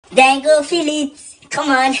Then go feel it. Come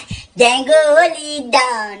on. Then go hold it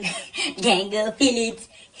down. Then go feel it.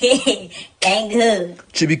 Then go.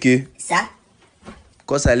 Chibuike. Sir?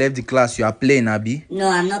 Because I left the class, you are playing, Abi? No,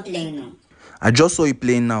 I'm not playing, no. I just saw you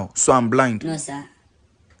playing now, so I'm blind. No, sir.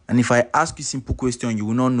 And if I ask you simple question, you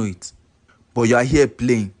will not know it. But you are here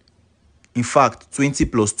playing. In fact, 20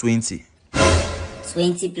 plus 20.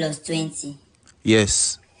 20 plus 20.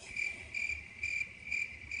 Yes.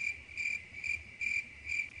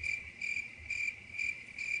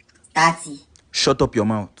 $30. Shut up your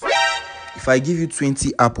mouth. If I give you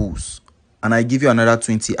 20 apples and I give you another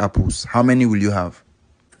 20 apples, how many will you have?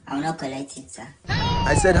 I will not collect it, sir.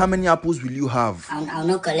 I said, how many apples will you have? I will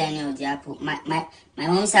not collect any of the apple. My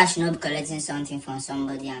mom said I should not be collecting something from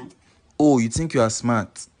somebody. And Oh, you think you are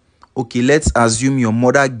smart? Okay, let's assume your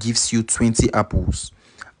mother gives you 20 apples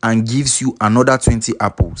and gives you another 20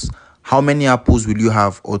 apples. How many apples will you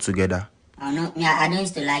have altogether? I don't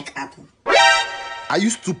used to like apple. Are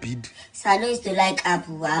you stupid? So I don't used to like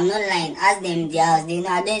apple. I'm not lying. Ask them their house. They know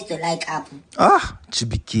I don't used to like apple. Ah,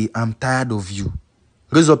 Chibuike, I'm tired of you.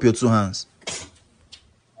 Raise up your two hands.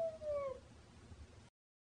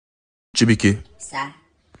 Chibuike. Sir?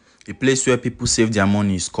 A place where people save their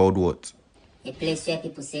money is called what? A place where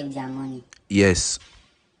people save their money. Yes.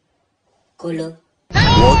 Kolo.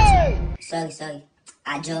 What? Sorry.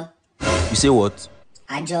 Ajo. You say what?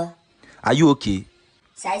 Ajo. Are you okay?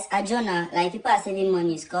 So it's Ajo now. Like people are saving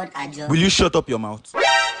money. It's called Ajo. Will you shut up your mouth?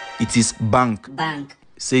 It is bank. Bank.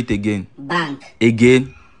 Say it again. Bank.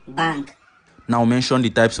 Again. Bank. Now mention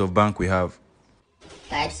the types of bank we have.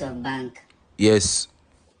 Types of bank. Yes.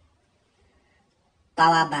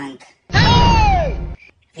 Power bank.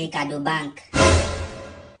 Ricardo bank.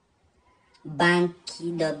 Bank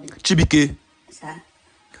KW. Chibuike, Sir?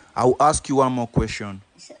 I will ask you one more question.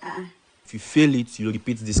 Sir? If you fail it, you'll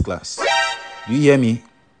repeat this class. Do you hear me?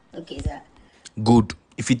 Okay, sir. Good.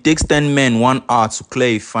 If it takes 10 men 1 hour to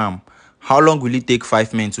clear a farm, how long will it take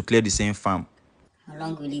 5 men to clear the same farm? How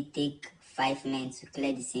long will it take 5 men to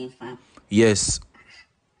clear the same farm? Yes.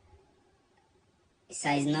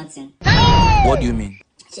 Sir, it's nothing. What do you mean?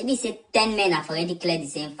 Shebi said 10 men have already cleared the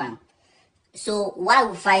same farm. So why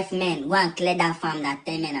would 5 men go and clear that farm that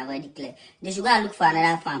 10 men have already cleared? They should go and look for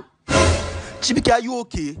another farm. Chibuike, are you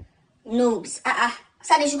okay? No, sir,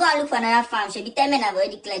 they should go and look for another farm. Shebi 10 men have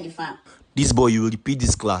already cleared the farm. This boy, you will repeat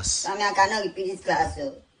this class. I mean, I cannot repeat this class,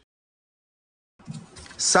 so.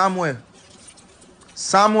 Samuel.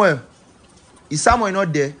 Is Samuel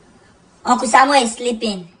not there? Uncle Samuel is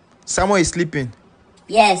sleeping. Samuel is sleeping.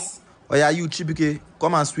 Yes. Oh yeah, you Chibuike,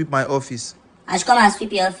 come and sweep my office. I should come and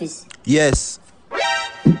sweep your office. Yes.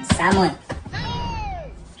 Samuel.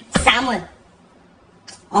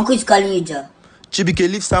 Uncle is calling you, Joe.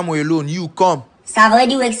 Chibuike, leave Samuel alone. You come. So I've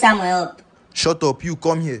already wake Samuel up. Shut up. You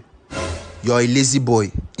come here. You are a lazy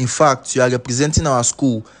boy. In fact, you are representing our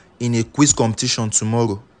school in a quiz competition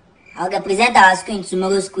tomorrow. I'll represent our school in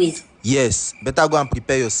tomorrow's quiz. Yes. Better go and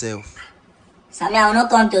prepare yourself. Samuel, I will not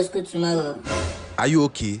come to school tomorrow. Are you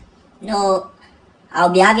okay? No, I'll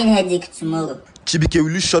be having headache tomorrow. Chibuike,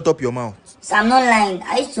 will you shut up your mouth? So I'm not lying.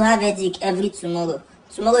 I used to have headache every tomorrow.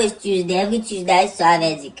 Tomorrow is Tuesday. Every Tuesday I used to have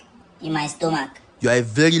headache in my stomach. You are a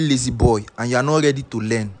very lazy boy and you are not ready to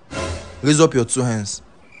learn. Raise up your two hands.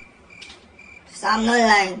 So I'm not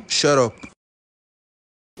lying. Shut up.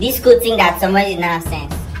 This school think that somebody didn't have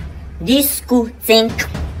sense. This school think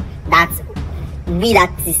that we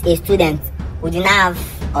that is a student we didn't have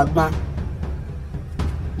Ogbon.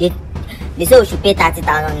 They say we should pay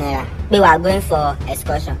 30,000 naira. We are going for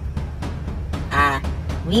excursion.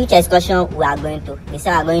 Which excursion we are going to? They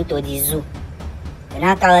say we are going to the zoo. They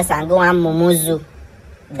now tell us and go on Momo Zoo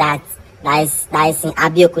that is in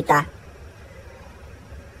Abeokuta.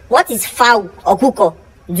 What is fowl or kuko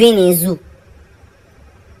doing in zoo?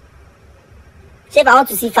 Say if I want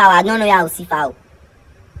to see fowl, I don't know where I will see fowl.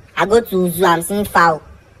 I go to zoo, I'm seeing fowl.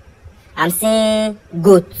 I'm seeing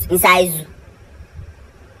goat inside zoo.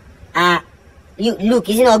 Look,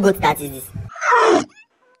 is it not goat that is this? Do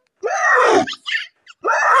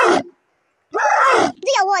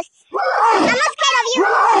your worst. I'm not scared of you.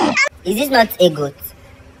 Is this not a goat?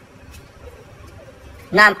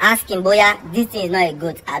 Now I'm asking, Boya, this thing is not a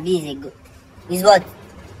goat. Abi is a goat. It's what?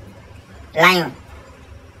 Lion.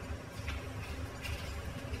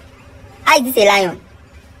 How is this a lion?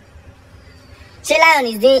 Say lion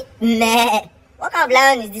is doing meh. What kind of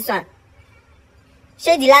lion is this one?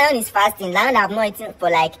 Say the lion is fasting. Lion have not eaten for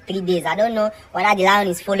like 3 days. I don't know whether the lion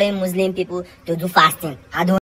is following Muslim people to do fasting. I don't